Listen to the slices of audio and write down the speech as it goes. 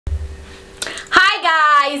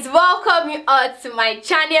guys, welcome you all to my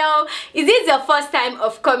channel. Is this your first time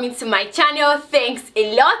of coming to my channel? Thanks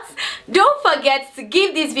a lot. Don't forget to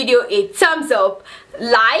give this video a thumbs up,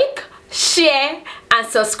 like, share and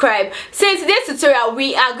subscribe. So in today's tutorial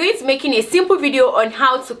we are going to be making a simple video on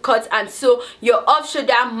how to cut and sew your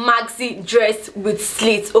off-shoulder maxi dress with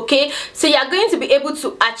slits. Okay, so you are going to be able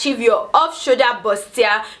to achieve your off-shoulder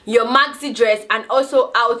bustier, your maxi dress, and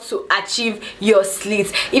also how to achieve your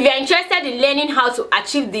slits. If you're interested in learning how to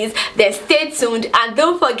achieve this, then stay tuned and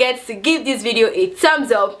don't forget to give this video a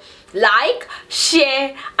thumbs up, like,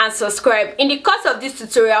 share and subscribe. In the course of this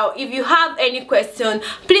tutorial, if you have any question,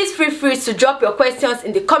 please feel free to drop your questions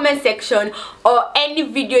in the comment section or any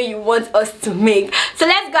video you want us to make. So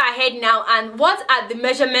let's go ahead now. And what are the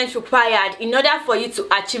measurements required in order for you to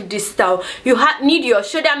achieve this style? You need your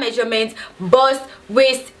shoulder measurement, bust,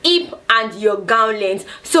 waist, hip and your gown length.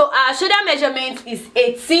 So our shoulder measurement is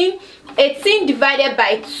 18 divided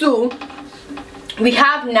by 2, we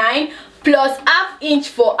have 9, plus ½ inch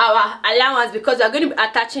for our allowance because we are going to be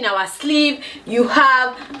attaching our sleeve. You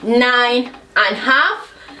have 9.5.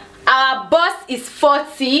 Our bust is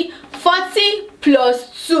 40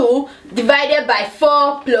 plus 2 divided by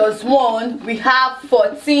 4 plus 1, we have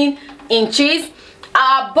 14 inches.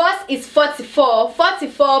 Our bust is 44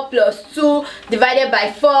 plus 2 divided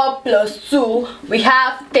by 4 plus 2, we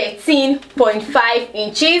have 13.5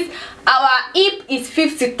 inches. Our hip is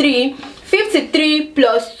 53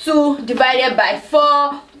 plus 2 divided by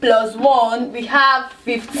 4 plus 1, we have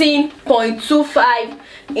 15.25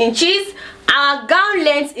 inches. Our gown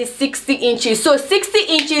length is 60 inches. So 60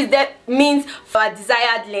 inches, that means for our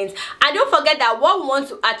desired length. And don't forget that what we want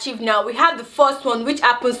to achieve now, we have the first one, which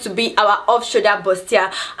happens to be our off-shoulder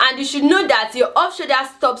bustier. And you should know that your off-shoulder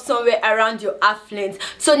stops somewhere around your half length.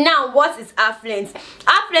 So now what is half length?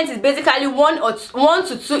 Half length is basically 1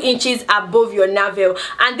 to 2 inches above your navel.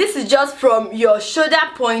 And this is just from your shoulder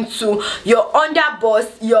point to your under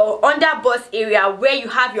bust area where you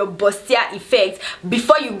have your bustier effect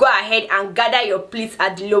before you go ahead and gather your pleats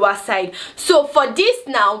at the lower side. So for this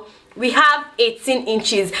now, we have 18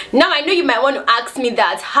 inches. Now I know you might want to ask me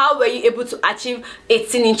that how were you able to achieve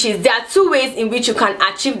 18 inches? There are two ways in which you can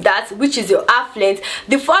achieve that, which is your half length.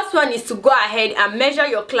 The first one is to go ahead and measure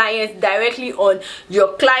your clients directly on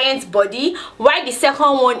your client's body, while the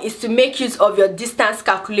second one is to make use of your distance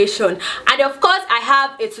calculation. And of course I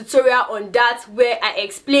have a tutorial on that where I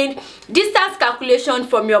explained distance calculation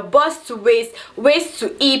from your bust to waist, waist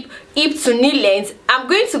to hip, hip to knee length. I'm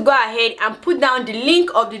going to go ahead and put down the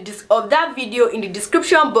link of that video in the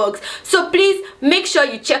description box, so please make sure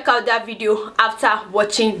you check out that video after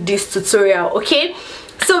watching this tutorial. Okay,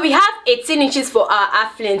 so we have 18 inches for our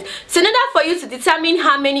half length. So in order for you to determine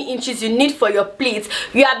how many inches you need for your pleats,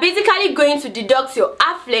 you are basically going to deduct your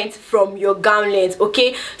half length from your gown length.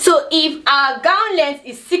 Okay, so if our gown length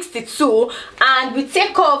is 62 and we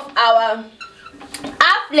take off our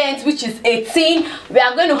half length, which is 18, we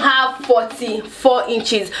are going to have 44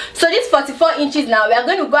 inches. So this 44 inches now, we are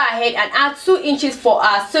going to go ahead and add 2 inches for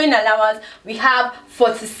our sewing allowance. We have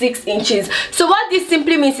 46 inches. So what this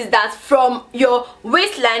simply means is that from your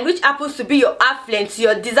waistline, which happens to be your half length, to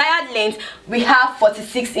your desired length, we have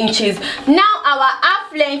 46 inches. Now our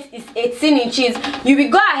half length is 18 inches. You will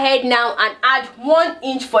go ahead now and add 1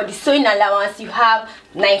 inch for the sewing allowance. You have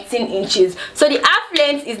 19 inches. So the half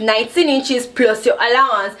length is 19 inches plus your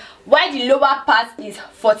allowance, while the lower part is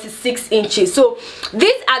 46 inches. So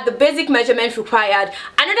these are the basic measurements required.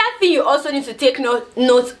 Another thing you also need to take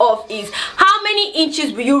note of is how many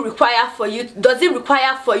inches will you require for you, does it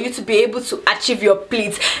require for you to be able to achieve your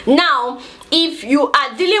pleats. Now if you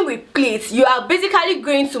are dealing with pleats, you are basically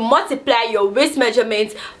going to multiply your waist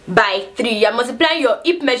measurements by 3. You are multiplying your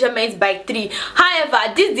hip measurements by 3.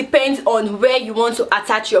 However, this depends on where you want to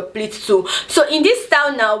attach your pleats to. So in this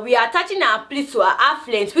style now, we are attaching our pleats to our half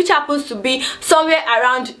length, which happens to be somewhere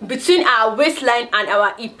around between our waistline and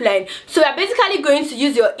our hip line. So we are basically going to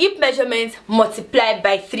use your hip measurements multiplied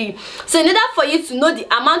by 3. So in order for you to know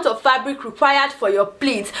the amount of fabric required for your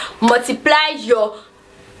pleats, multiply your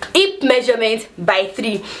hip measurement by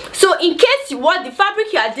 3. So in case what the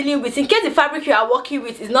fabric you are dealing with, in case the fabric you are working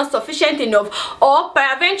with is not sufficient enough, or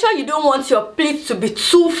peradventure you don't want your pleats to be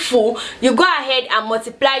too full, you go ahead and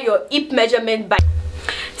multiply your hip measurement by.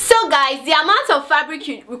 So guys, the amount of fabric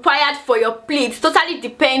you required for your pleats totally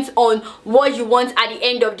depends on what you want at the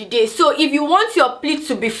end of the day. So if you want your pleats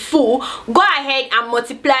to be full, go ahead and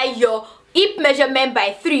multiply your hip measurement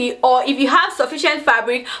by 3, or if you have sufficient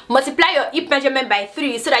fabric, multiply your hip measurement by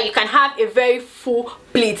 3 so that you can have a very full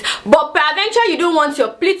pleat. But peradventure you don't want your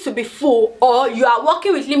pleat to be full, or you are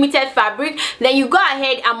working with limited fabric, then you go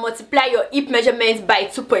ahead and multiply your hip measurement by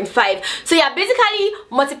 2.5. so you are basically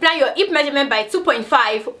multiplying your hip measurement by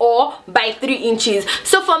 2.5 or by 3 inches.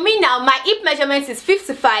 So for me now, my hip measurement is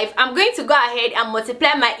 55. I'm going to go ahead and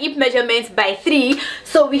multiply my hip measurement by 3.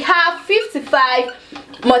 So we have 55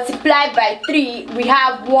 multiplied by 3, we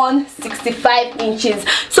have 165 inches.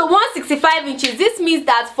 So 165 inches, this means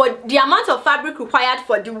that for the amount of fabric required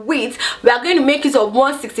for the width, we are going to make use of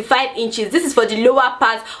 165 inches. This is for the lower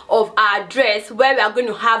part of our dress, where we are going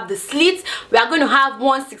to have the slit. We are going to have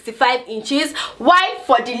 165 inches, while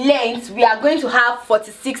for the length we are going to have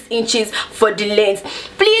 46 inches for the length.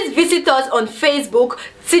 Please visit us on Facebook,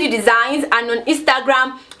 See the Designs, and on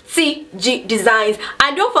Instagram, CG Designs,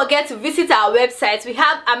 and don't forget to visit our website. We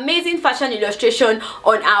have amazing fashion illustration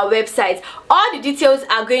on our website. All the details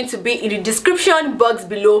are going to be in the description box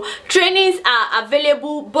below. Trainings are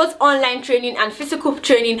available, both online training and physical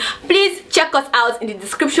training. Please check us out in the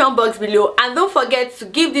description box below, and don't forget to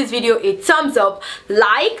give this video a thumbs up,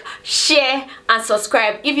 like, share and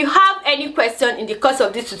subscribe. If you have any question in the course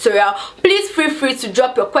of this tutorial, please feel free to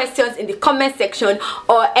drop your questions in the comment section,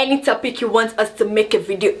 or any topic you want us to make a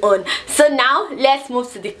video on. So now let's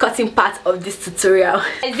move to the cutting part of this tutorial.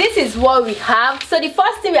 This is what we have. So the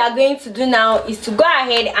first thing we are going to do now is to go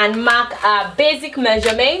ahead and mark our basic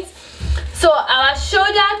measurements. So our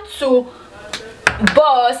shoulder to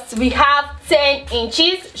bust, we have 10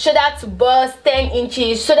 inches, shoulder to bust 10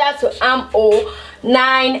 inches, shoulder to armhole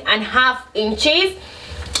 9.5 inches,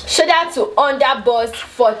 shoulder to under bust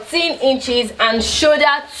 14 inches, and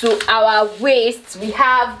shoulder to our waist we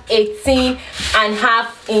have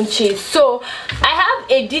 18.5 inches. So I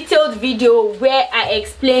have a detailed video where I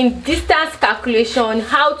explain distance calculation,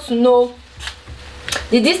 how to know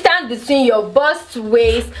the distance between your bust to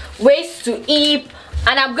waist, waist to hip,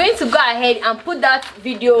 and I'm going to go ahead and put that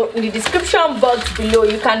video in the description box below.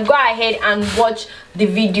 You can go ahead and watch the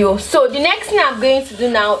video. So the next thing I'm going to do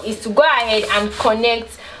now is to go ahead and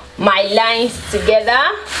connect my lines together.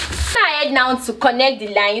 Go ahead now to connect the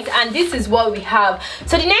lines, and this is what we have.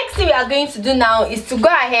 So the next thing we are going to do now is to go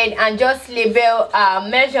ahead and just label our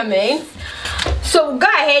measurements. So go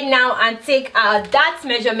ahead now and take our dart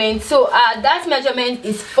measurement. So our dart measurement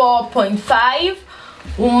is 4.5.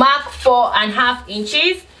 We'll mark 4.5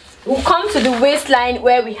 inches. We'll come to the waistline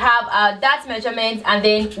where we have our dart measurement, and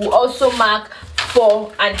then we'll also mark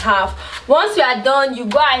 4.5. Once you are done, you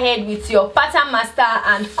go ahead with your pattern master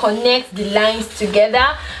and connect the lines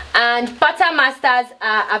together. And pattern masters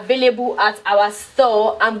are available at our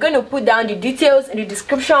store. I'm going to put down the details in the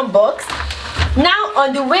description box. Now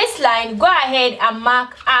on the waistline, go ahead and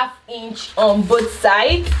mark 1/2 inch on both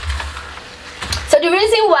sides. So the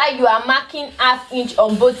reason why you are marking 1/2 inch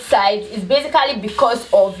on both sides is basically because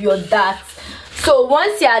of your dart. So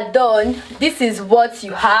once you are done, this is what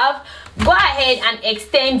you have. Go ahead and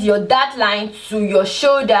extend your dart line to your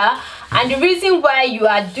shoulder, and the reason why you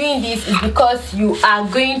are doing this is because you are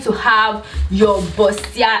going to have your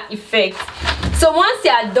bustier effect. So once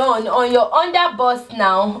you are done on your under bust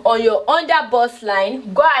now, on your under bust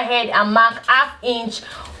line, go ahead and mark 1/2 inch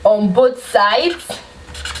on both sides.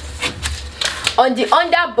 On the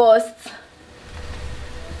under bust,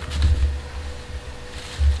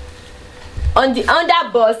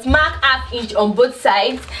 mark 1/2 inch on both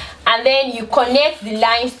sides, and then you connect the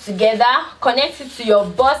lines together. Connect it to your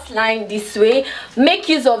bust line this way. Make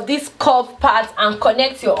use of this curved part and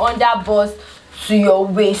connect your under bust to your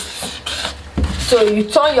waist. So you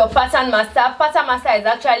turn your pattern master. Pattern master is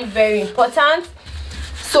actually very important.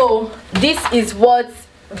 So this is what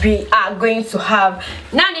we are going to have.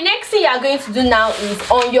 Now the next thing you are going to do now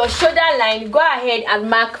is on your shoulder line, go ahead and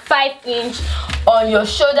mark 5 inch on your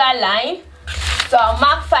shoulder line. So I'll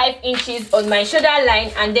mark 5 inches on my shoulder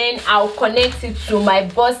line, and then I'll connect it to my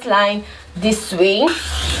bust line this way.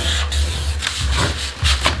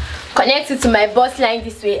 Connect it to my bust line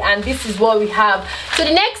this way, and this is what we have. So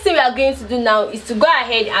the next thing we are going to do now is to go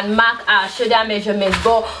ahead and mark our shoulder measurement.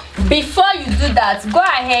 But before you do that, go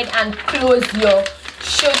ahead and close your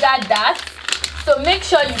shoulder dart. So make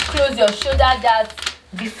sure you close your shoulder dart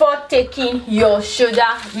before taking your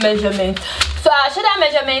shoulder measurement. So our shoulder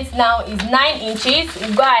measurement now is 9 inches.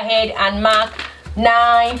 We go ahead and mark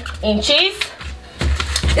 9 inches.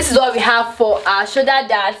 This is what we have for our shoulder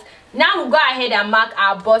dart. Now we'll go ahead and mark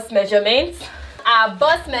our bust measurement. Our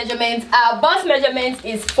bust measurement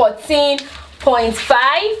is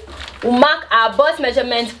 14.5. We'll mark our bust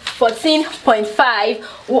measurement 14.5.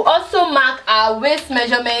 We'll also mark our waist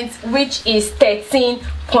measurement, which is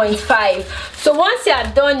 13.5. so once you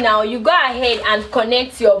are done now, you go ahead and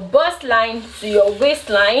connect your bust line to your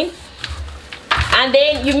waistline, and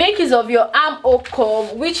then you make use of your armhole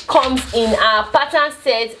curve, which comes in our pattern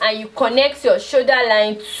set, and you connect your shoulder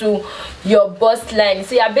line to your bust line.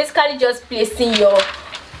 So you are basically just placing your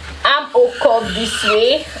armhole curve this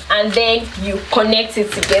way, and then you connect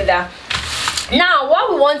it together. Now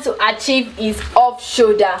what we want to achieve is off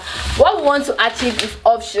shoulder.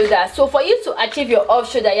 So for you to achieve your off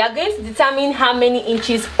shoulder, you are going to determine how many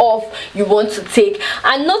inches off you want to take,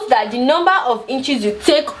 and note that the number of inches you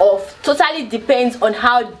take off totally depends on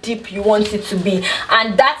how deep you want it to be,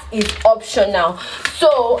 and that is optional.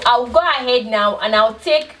 So I'll go ahead now and I'll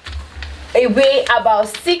take away about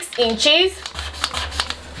 6 inches.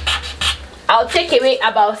 I'll take away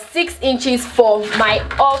about 6 inches for my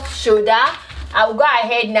off shoulder. I'll go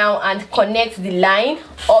ahead now and connect the line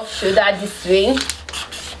off shoulder this way.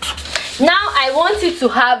 Now I want it to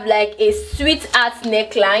have like a sweetheart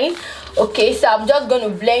neckline. Okay, so I'm just going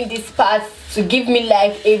to blend this part to give me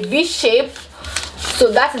like a V shape. So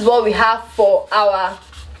that is what we have for our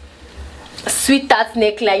sweetheart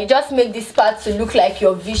neckline. You just make this part to look like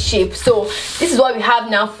your V shape. So this is what we have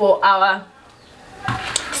now for our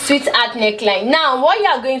sweetheart neckline. Now what you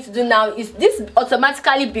are going to do now is this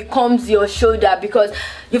automatically becomes your shoulder, because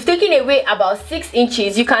you've taken away about 6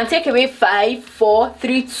 inches. You can take away 5, 4,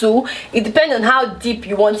 3, 2. It depends on how deep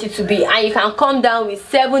you want it to be, and you can come down with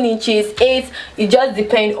 7 inches, 8. It just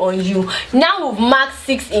depends on you. Now we've marked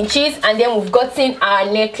 6 inches, and then we've gotten our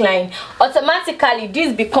neckline. Automatically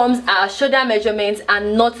this becomes our shoulder measurement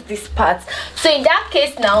and not this part. So in that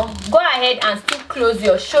case, now go ahead and still close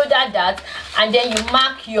your shoulder dart, and then you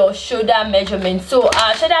mark your shoulder measurement. So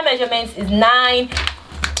our shoulder measurement is 9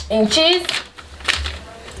 inches.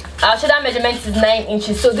 Our shoulder measurement is 9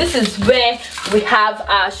 inches. So this is where we have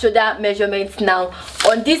our shoulder measurements now.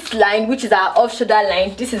 On this line, which is our off shoulder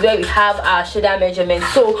line, this is where we have our shoulder measurement.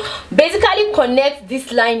 So basically connect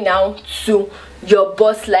this line now to your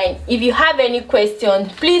bust line. If you have any question,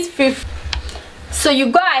 please feel free. So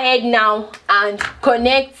you go ahead now and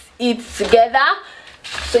connect it together.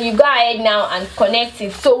 So you go ahead now and connect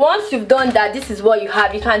it. So once you've done that, this is what you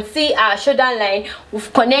have. You can see our shoulder line,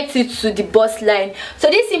 we've connected to the bust line. So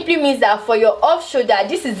this simply means that for your off shoulder,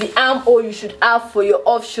 this is the armhole you should have for your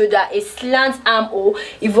off shoulder, a slant armhole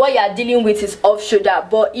if what you are dealing with is off shoulder.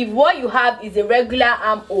 But if what you have is a regular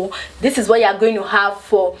armhole, this is what you are going to have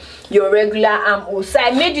for your regular armhole. So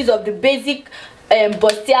I made use of the basic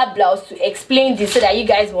bustier blouse to explain this so that you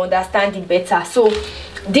guys will understand it better. So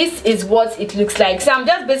this is what it looks like. So I'm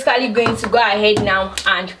just basically going to go ahead now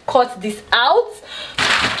and cut this out.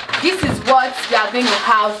 This is what you are going to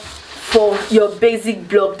have for your basic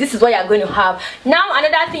block. This is what you are going to have. Now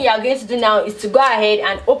another thing you are going to do now is to go ahead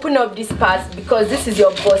and open up this part, because this is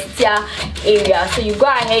your bustier area. So you go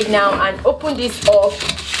ahead now and open this up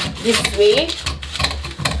this way.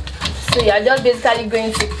 So you are just basically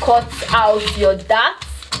going to cut out your darts.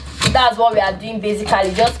 That's what we are doing,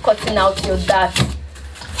 basically just cutting out your darts.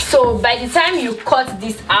 So by the time you cut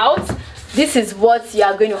this out, this is what you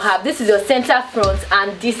are going to have. This is your center front,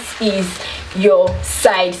 and this is your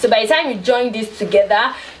side. So by the time you join this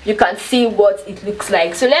together, you can see what it looks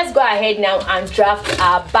like. So let's go ahead now and draft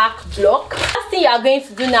our back block. First thing you are going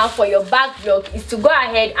to do now for your back block is to go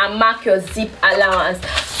ahead and mark your zip allowance.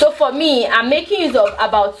 So for me, I'm making use of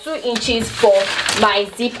about 2 inches for my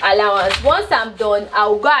zip allowance. Once I'm done,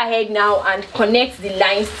 I'll go ahead now and connect the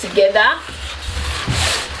lines together.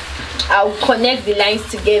 I'll connect the lines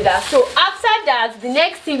together. So after that, the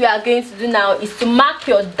next thing we are going to do now is to mark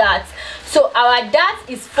your dart. So our dart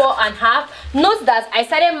is 4.5. Note that I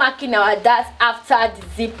started marking our dart after the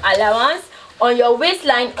zip allowance. On your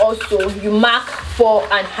waistline also, you mark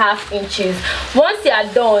 4.5 inches. Once you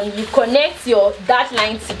are done, you connect your dart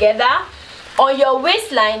line together. On your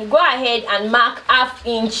waistline, go ahead and mark 1/2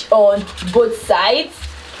 inch on both sides.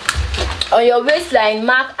 On your waistline,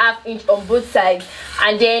 mark 1/2 inch on both sides,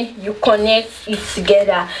 and then you connect it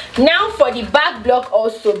together. Now for the back block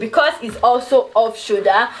also, because it's also off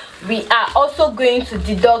shoulder, we are also going to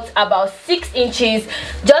deduct about 6 inches,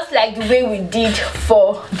 just like the way we did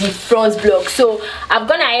for the front block. So I've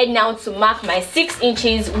gone ahead now to mark my 6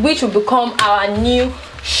 inches, which will become our new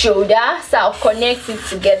shoulder. So I'll connect it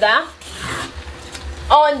together.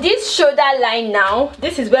 On this shoulder line now,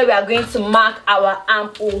 this is where we are going to mark our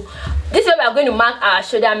armhole. This is where we are going to mark our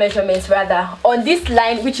shoulder measurements rather. On this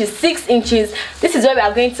line, which is 6 inches, this is where we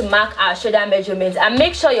are going to mark our shoulder measurements. And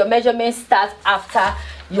make sure your measurements start after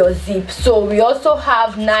your zip. So we also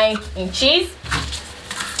have 9 inches.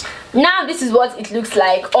 Now this is what it looks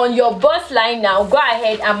like on your bust line. Now go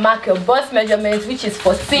ahead and mark your bust measurement, which is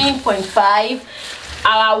 14.5.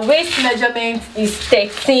 Our waist measurement is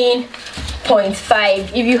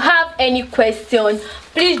 13.5. If you have any question,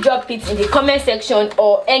 please drop it in the comment section,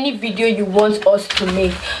 or any video you want us to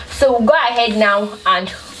make. So go ahead now and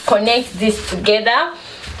connect this together.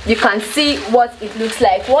 You can see what it looks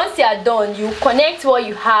like. Once you are done, you connect what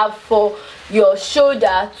you have for your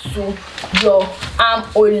shoulder to your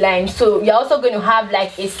armhole line. So you're also going to have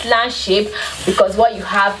like a slant shape because what you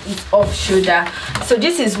have is off shoulder. So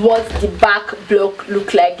this is what the back block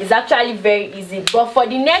look like. It's actually very easy, but for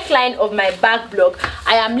the neckline of my back block,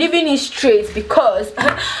 I am leaving it straight because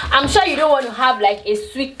I'm sure you don't want to have like a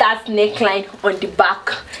sweetheart neckline on the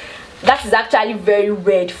back. That is actually very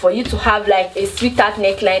weird for you to have like a sweetheart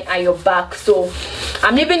neckline at your back. So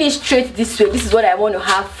I'm leaving it straight this way. This is what I want to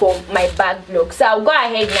have for my back block. So I'll go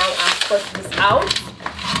ahead now and cut this out.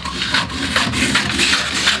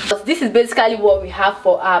 This is basically what we have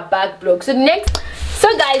for our back block. So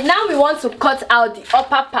guys, now we want to cut out the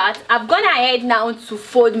upper part. I've gone ahead now to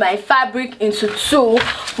fold my fabric into two.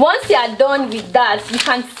 Once you are done with that, you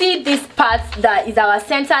can see this part that is our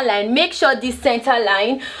center line. Make sure this center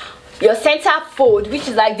line, your center fold, which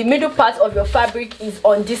is like the middle part of your fabric, is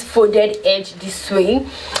on this folded edge this way.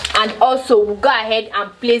 And also we'll go ahead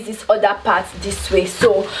and place this other part this way.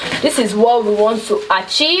 So this is what we want to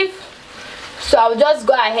achieve. So I'll just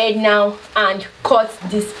go ahead now and cut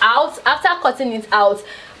this out. After cutting it out,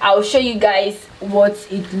 I'll show you guys what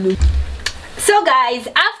it looks. So guys,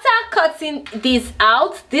 after cutting this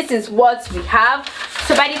out, this is what we have.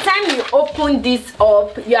 So by the time you open this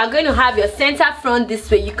up, you are going to have your center front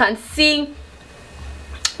this way. You can see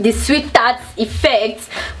the sweetheart effect,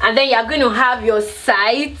 and then you are going to have your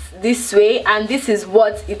sides this way, and this is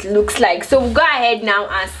what it looks like. So we'll go ahead now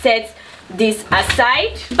and set this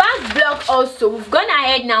aside. Back block also, we've gone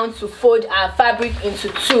ahead now to fold our fabric into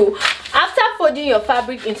two. After folding your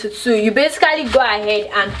fabric into two, you basically go ahead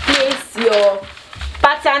and place your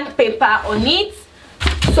pattern paper on it.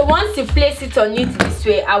 So once you place it on it this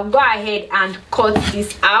way, I'll go ahead and cut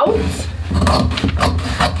this out.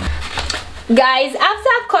 Guys,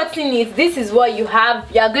 after cutting it, this is what you have.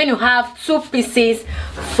 You are going to have two pieces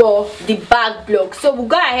for the back block. So we'll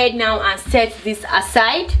go ahead now and set this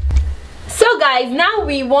aside. So guys, now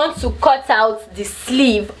we want to cut out the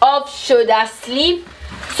sleeve, off shoulder sleeve.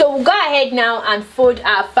 So we'll go ahead now and fold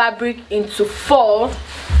our fabric into four.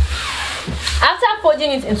 After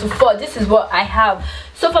folding it into four, this is what I have.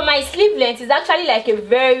 So for my sleeve length, it's actually like a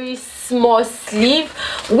very small sleeve,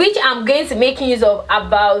 which I'm going to make use of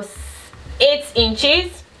about 8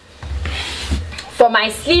 inches. For my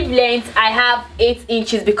sleeve length, I have 8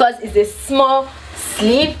 inches because it's a small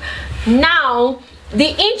sleeve. Now the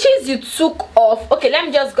inches you took off, okay, let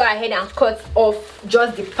me just go ahead and cut off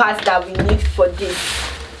just the parts that we need for this.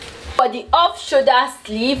 For the off shoulder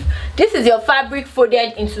sleeve, this is your fabric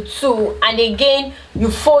folded into two, and again you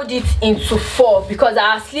fold it into four because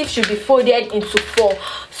our sleeve should be folded into four.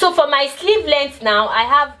 So for my sleeve length now, I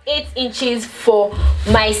have 8 inches for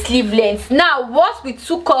my sleeve length. Now what we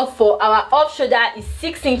took off for our off shoulder is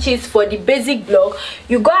 6 inches for the basic block.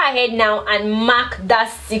 You go ahead now and mark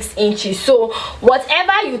that 6 inches. So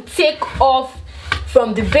whatever you take off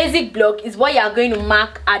from the basic block is what you are going to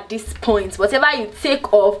mark at this point. Whatever you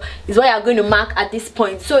take off is what you are going to mark at this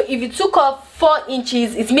point. So if you took off 4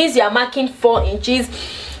 inches, it means you are marking 4 inches.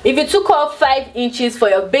 If you took off 5 inches for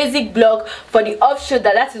your basic block, for the off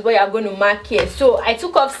shoulder, that is what you are going to mark here. So I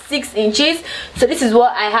took off 6 inches, so this is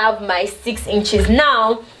what I have, my 6 inches.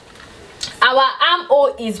 Now our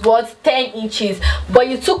armhole is what, 10 inches, but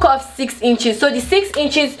you took off 6 inches. So the 6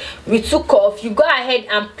 inches we took off, you go ahead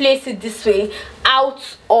and place it this way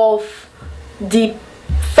out of the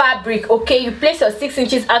fabric. Okay, you place your 6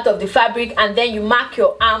 inches out of the fabric, and then you mark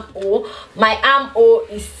your armhole. My armhole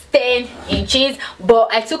is 10 inches, but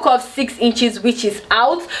I took off 6 inches, which is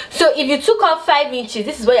out. So if you took off 5 inches,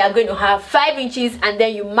 this is what you are going to have, 5 inches, and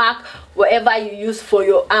then you mark whatever you use for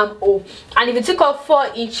your armhole. And if you took off 4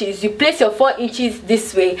 inches, you place your 4 inches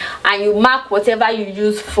this way and you mark whatever you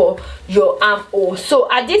use for your armhole.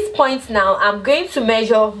 So at this point now, I'm going to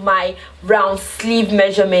measure my round sleeve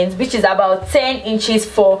measurement, which is about 10 inches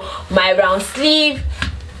for my round sleeve.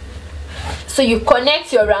 So you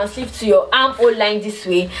connect your round sleeve to your armhole line this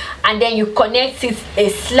way, and then you connect it a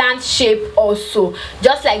slant shape also,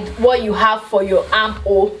 just like what you have for your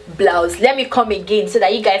armhole blouse. Let me come again so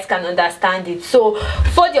that you guys can understand it. So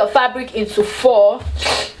fold your fabric into four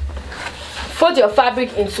fold your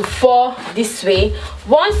fabric into 4 this way.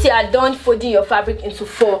 Once you are done folding your fabric into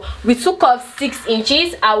 4, we took off 6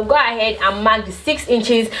 inches. I'll go ahead and mark the 6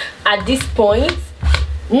 inches at this point.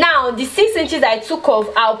 Now the 6 inches I took off,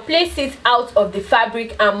 I'll place it out of the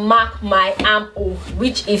fabric and mark my armhole,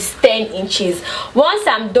 which is 10 inches. Once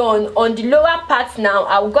I'm done on the lower part, now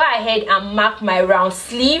I'll go ahead and mark my round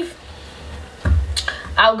sleeve.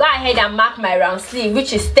 I'll go ahead and mark my round sleeve,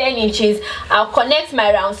 which is 10 inches. I'll connect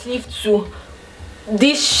my round sleeve to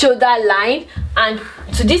this shoulder line and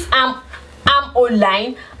to this armhole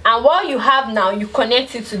line, and what you have now, you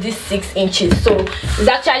connect it to this 6 inches. So it's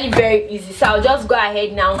actually very easy. So I'll just go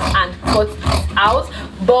ahead now and cut this out.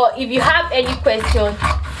 But if you have any question,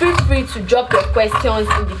 feel free to drop your questions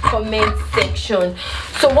in the comment section.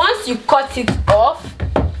 So once you cut it off,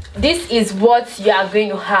 this is what you are going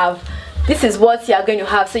to have. This is what you are going to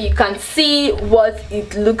have. So you can see what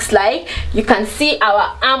it looks like. You can see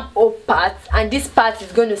our armhole part, and this part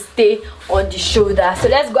is going to stay on the shoulder. So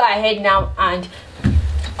let's go ahead now and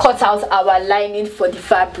cut out our lining for the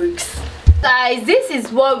fabrics. Guys, this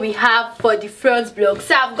is what we have for the front block.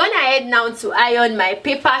 So I've gone ahead now to iron my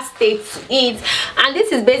paper state to it, and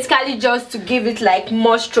this is basically just to give it like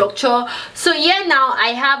more structure. So here now I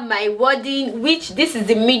have my wording, which this is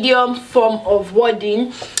the medium form of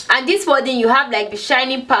wording, and this wording you have like the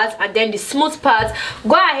shining part and then the smooth part.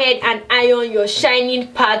 Go ahead and iron your shining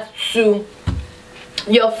part to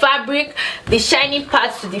your fabric, the shiny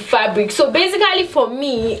parts to the fabric. So basically for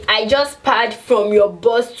me, I just pad from your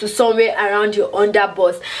bust to somewhere around your under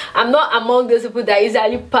bust. I'm not among those people that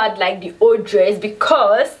usually pad like the old dress,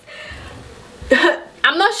 because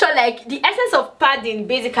I'm not sure, like the essence of padding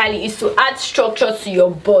basically is to add structure to your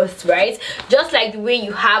bust, right? Just like the way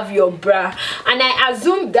you have your bra, and I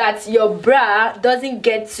assume that your bra doesn't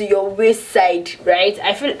get to your waist side, right?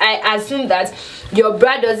 I assume that your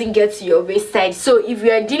bra doesn't get to your waist side. So if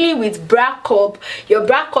you are dealing with bra cup, your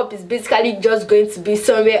bra cup is basically just going to be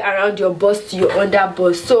somewhere around your bust to your under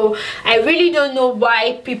bust. So I really don't know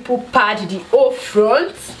why people pad the whole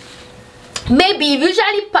front. Maybe you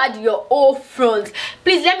usually pad your whole front.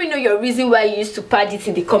 Please let me know your reason why you used to pad it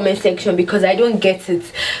in the comment section, because I don't get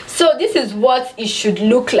it. So this is what it should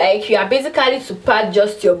look like. You are basically to pad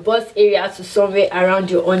just your bust area to somewhere around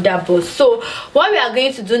your under bust. So what we are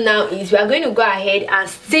going to do now is we are going to go ahead and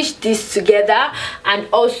stitch this together and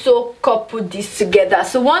also couple this together.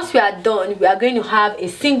 So once we are done, we are going to have a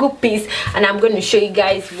single piece, and I'm going to show you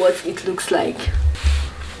guys what it looks like.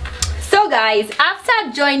 So guys,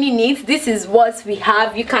 after joining it, this is what we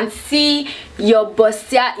have. You can see your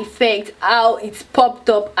bustier effect, how it's popped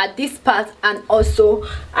up at this part and also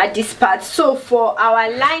at this part. So for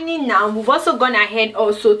our lining now, we've also gone ahead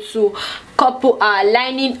also to couple our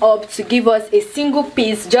lining up to give us a single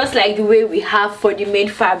piece, just like the way we have for the main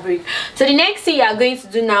fabric. So the next thing you are going to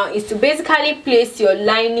do now is to basically place your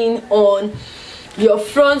lining on your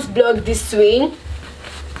front block this way.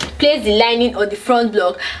 Place the lining on the front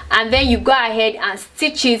block, and then you go ahead and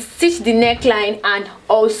stitch the neckline and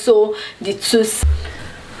also the two.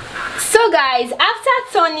 So guys, after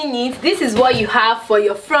turning it, this is what you have for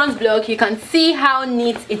your front block. You can see how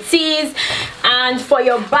neat it is, and for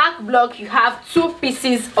your back block you have 2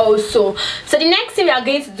 pieces also. So the next thing we are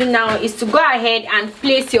going to do now is to go ahead and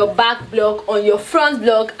place your back block on your front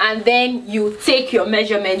block, and then you take your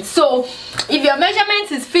measurement. So if your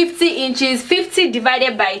measurement is 50 inches, 50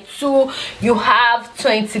 divided by 2, you have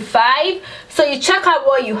 25. So you check out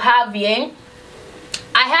what you have here.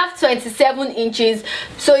 I have 27 inches,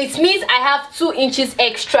 so it means I have 2 inches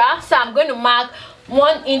extra. So I'm going to mark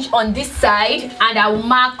 1 inch on this side, and I will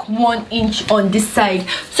mark 1 inch on this side.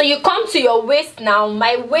 So you come to your waist now.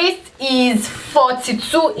 My waist is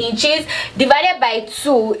 42 inches divided by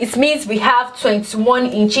 2, it means we have 21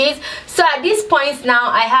 inches. So at this point now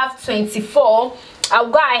I have 24.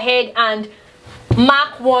 I'll go ahead and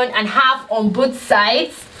mark 1.5 on both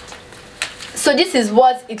sides. So this is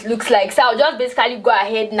what it looks like. So I'll just basically go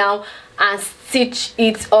ahead now and stitch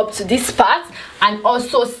it up to this part, and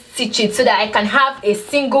also stitch it so that I can have a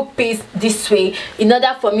single piece this way in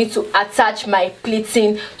order for me to attach my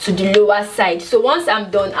pleating to the lower side. So once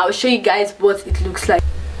I'm done, I'll show you guys what it looks like.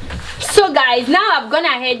 So guys, now I've gone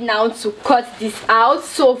ahead now to cut this out.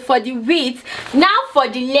 So for the width, now for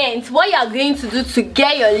the length, what you are going to do to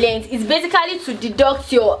get your length is basically to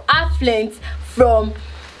deduct your half length from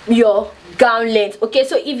your gown length. Okay,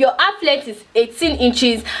 so if your half length is 18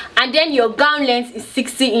 inches and then your gown length is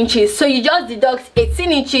 60 inches, so you just deduct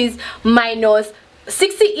 18 inches minus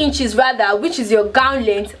 60 inches rather, which is your gown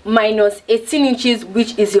length, minus 18 inches,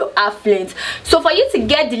 which is your half length. So for you to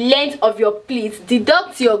get the length of your pleats,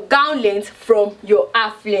 deduct your gown length from your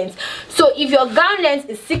half length. So if your gown length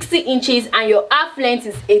is 60 inches and your half length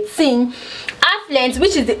is 18, half length,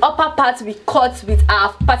 which is the upper part, we cut with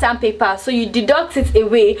our pattern paper, so you deduct it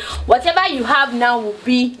away. Whatever you have now will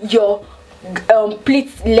be your pleat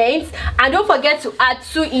length, and don't forget to add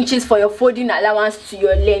 2 inches for your folding allowance to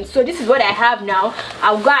your length. So this is what I have now.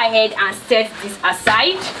 I'll go ahead and set this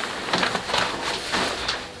aside.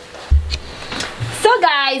 So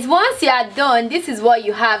guys, once you are done, this is what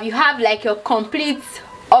you have. You have like your complete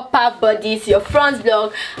upper bodice, your front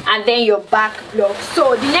block, and then your back block.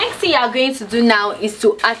 So the next thing you are going to do now is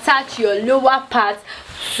to attach your lower part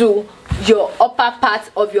to your upper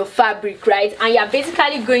part of your fabric, right? And you're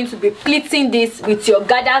basically going to be pleating this with your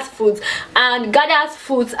gathers foot, and gathers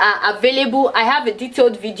foot are available. I have a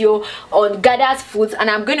detailed video on gathers foot, and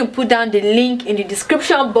I'm going to put down the link in the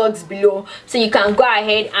description box below so you can go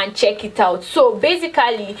ahead and check it out. So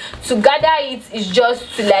basically, to gather it is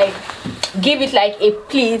just to like give it like a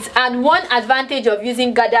pleat, and one advantage of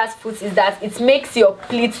using gathers foot is that it makes your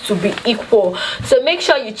pleats to be equal. So make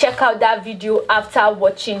sure you check out that video after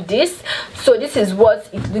watching this. So this is what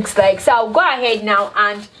it looks like. So I'll go ahead now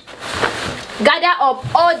and gather up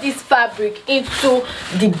all this fabric into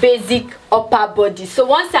the basic upper body. So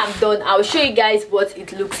once I'm done, I'll show you guys what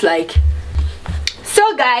it looks like.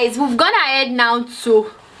 So guys, we've gone ahead now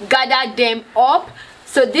to gather them up.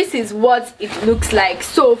 So this is what it looks like.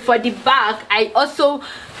 So for the back, I also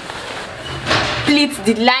pleat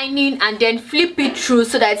the lining and then flip it through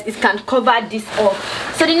so that it can cover this up.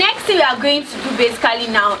 So the next thing we are going to do basically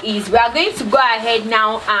now is we are going to go ahead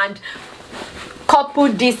now and couple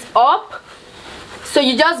this up. So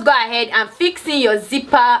you just go ahead and fix in your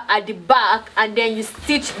zipper at the back, and then you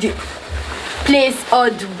stitch the place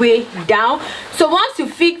all the way down. So once you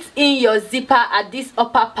fix in your zipper at this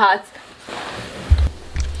upper part,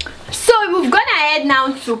 so we've gone ahead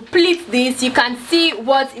now to pleat this. You can see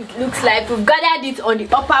what it looks like. We've gathered it on the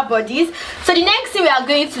upper bodies. So the next thing we are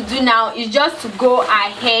going to do now is just to go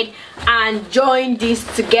ahead and join this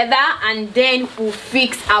together, and then we'll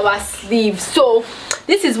fix our sleeves. So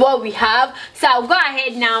this is what we have. So I'll go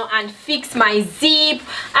ahead now and fix my zip.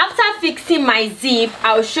 After fixing my zip,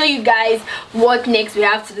 I'll show you guys what next we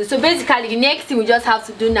have to do. So basically the next thing we just have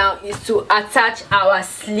to do now is to attach our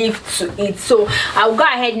sleeve to it. So I'll go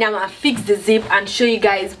ahead now and fix the zip and show you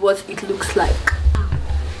guys what it looks like.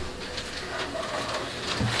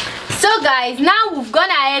 So guys, now we've gone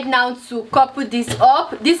ahead now to couple this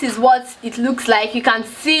up. This is what it looks like. You can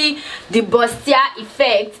see the bustier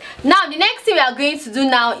effect. Now the next thing we are going to do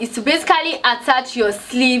now is to basically attach your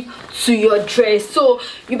sleeve to your dress. So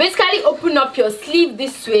you basically open up your sleeve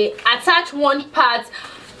this way, attach one part.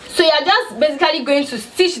 So you're just basically going to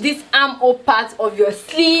stitch this armhole part of your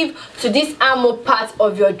sleeve to this armhole part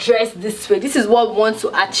of your dress this way. This is what we want to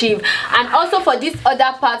achieve. And also for this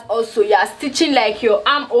other part also, you are stitching like your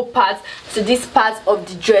armhole part to this part of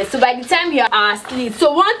the dress. So by the time you are slit,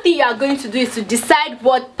 so one thing you are going to do is to decide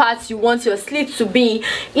what part you want your slit to be,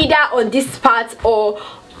 either on this part or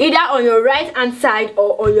either on your right hand side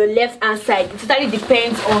or on your left hand side. It totally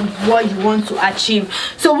depends on what you want to achieve.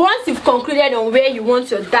 So once you've concluded on where you want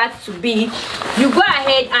your dart to be, you go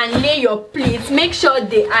ahead and lay your pleats. Make sure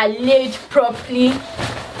they are laid properly.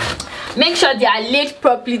 Make sure they are laid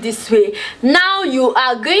properly this way. Now you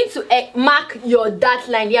are going to mark your dart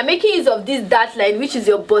line. You are making use of this dart line, which is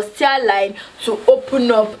your bustier line, to open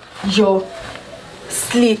up your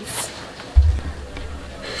slits.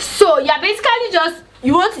 So you are basically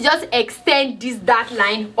you want to just extend this dart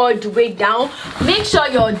line all the way down. Make sure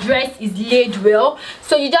your dress is laid well.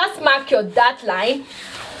 So you just mark your dart line,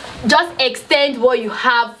 just extend what you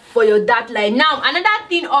have for your dart line. Now another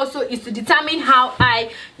thing also is to determine how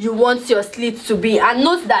high you want your slit to be, and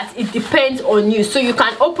note that it depends on you. So you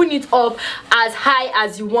can open it up as high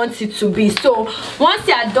as you want it to be. So once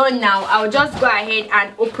you are done now, I'll just go ahead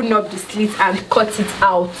and open up the slit and cut it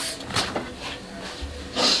out.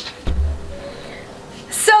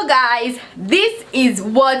 So guys, this is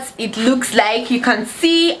what it looks like. You can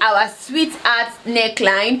see our sweetheart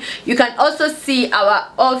neckline. You can also see our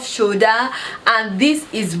off shoulder, and this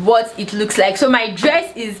is what it looks like. So my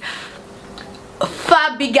dress is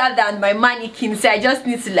far bigger than my mannequin, so I just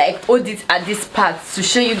need to like hold it at this part to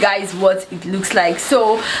show you guys what it looks like.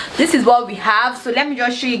 So this is what we have. So let me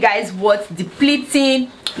just show you guys what the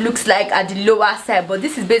pleating looks like at the lower side. But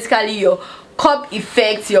this is basically your cup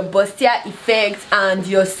effect, your bustier effect, and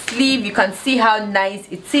your sleeve. You can see how nice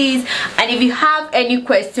it is. And if you have any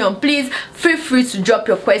question, please feel free to drop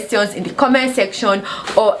your questions in the comment section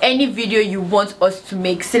or any video you want us to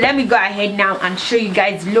make. So let me go ahead now and show you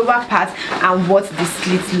guys the lower part and what the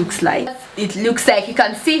slit looks like. It looks like, you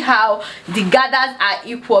can see how the gathers are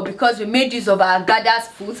equal because we made use of our gathers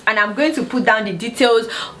foot, and I'm going to put down the details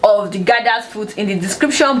of the gathers foot in the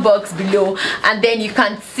description box below. And then you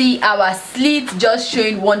can see our slit just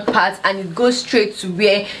showing one part, and it goes straight to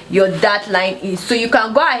where your dart line is. So you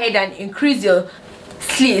can go ahead and increase your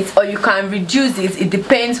slit or you can reduce it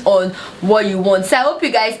depends on what you want. So I hope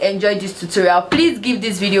you guys enjoyed this tutorial. Please give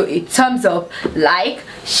this video a thumbs up, like,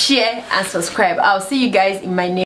 share and subscribe. I'll see you guys in my next